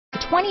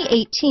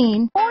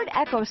2018 Ford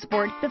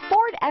EcoSport. The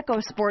Ford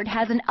EcoSport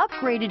has an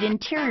upgraded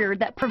interior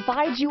that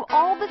provides you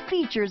all the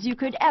features you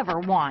could ever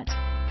want.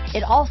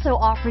 It also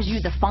offers you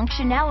the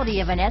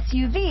functionality of an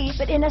SUV,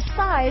 but in a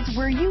size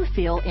where you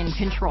feel in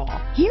control.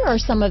 Here are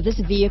some of this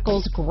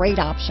vehicle's great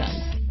options: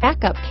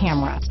 backup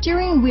camera,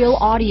 steering wheel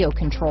audio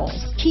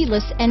controls,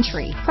 keyless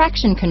entry,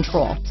 traction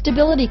control,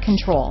 stability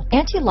control,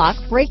 anti-lock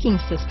braking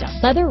system,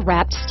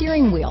 leather-wrapped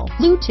steering wheel,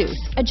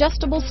 Bluetooth,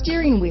 adjustable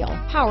steering wheel,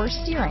 power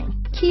steering,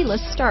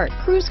 keyless start,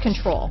 cruise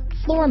control,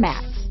 floor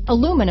mats,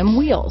 aluminum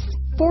wheels,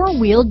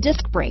 four-wheel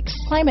disc brakes,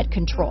 climate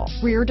control,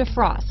 rear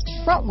defrost,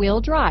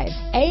 front-wheel drive,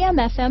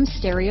 AM/FM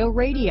stereo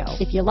radio.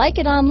 If you like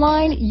it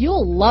online,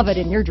 you'll love it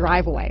in your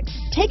driveway.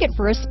 Take it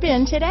for a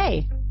spin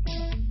today.